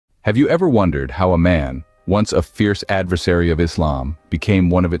Have you ever wondered how a man, once a fierce adversary of Islam, became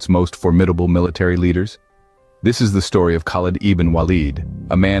one of its most formidable military leaders? This is the story of Khalid ibn Walid,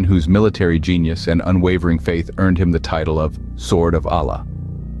 a man whose military genius and unwavering faith earned him the title of Sword of Allah.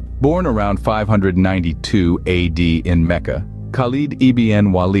 Born around 592 AD in Mecca, Khalid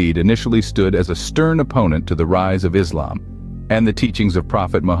ibn Walid initially stood as a stern opponent to the rise of Islam and the teachings of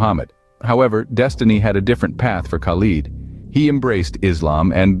Prophet Muhammad. However, destiny had a different path for Khalid. He embraced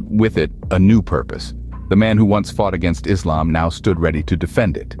Islam and, with it, a new purpose. The man who once fought against Islam now stood ready to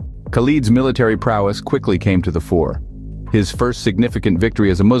defend it. Khalid's military prowess quickly came to the fore. His first significant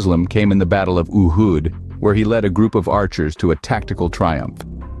victory as a Muslim came in the Battle of Uhud, where he led a group of archers to a tactical triumph.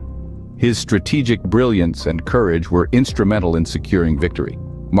 His strategic brilliance and courage were instrumental in securing victory,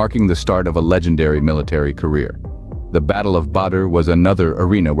 marking the start of a legendary military career. The Battle of Badr was another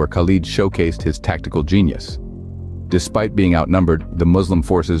arena where Khalid showcased his tactical genius. Despite being outnumbered, the Muslim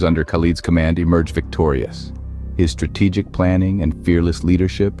forces under Khalid's command emerged victorious. His strategic planning and fearless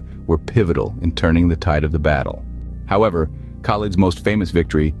leadership were pivotal in turning the tide of the battle. However, Khalid's most famous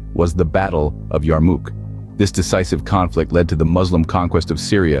victory was the Battle of Yarmouk. This decisive conflict led to the Muslim conquest of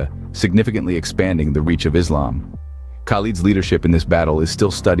Syria, significantly expanding the reach of Islam. Khalid's leadership in this battle is still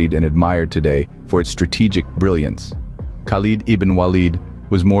studied and admired today for its strategic brilliance. Khalid ibn Walid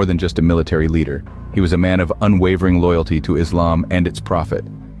was more than just a military leader. He was a man of unwavering loyalty to Islam and its prophet.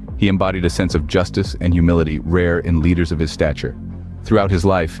 He embodied a sense of justice and humility rare in leaders of his stature. Throughout his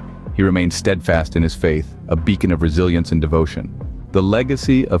life, he remained steadfast in his faith, a beacon of resilience and devotion. The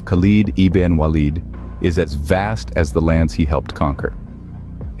legacy of Khalid ibn Walid is as vast as the lands he helped conquer.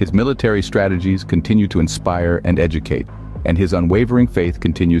 His military strategies continue to inspire and educate, and his unwavering faith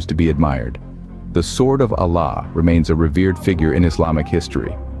continues to be admired. The Sword of Allah remains a revered figure in Islamic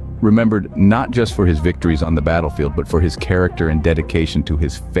history, remembered not just for his victories on the battlefield, but for his character and dedication to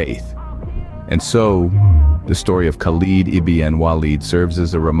his faith. And so, the story of Khalid ibn Walid serves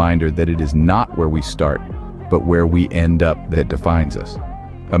as a reminder that it is not where we start, but where we end up that defines us.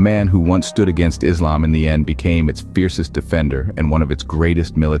 A man who once stood against Islam in the end became its fiercest defender and one of its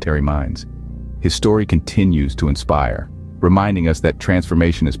greatest military minds. His story continues to inspire, reminding us that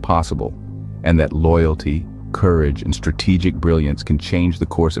transformation is possible, and that loyalty, courage, and strategic brilliance can change the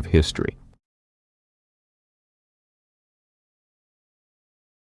course of history.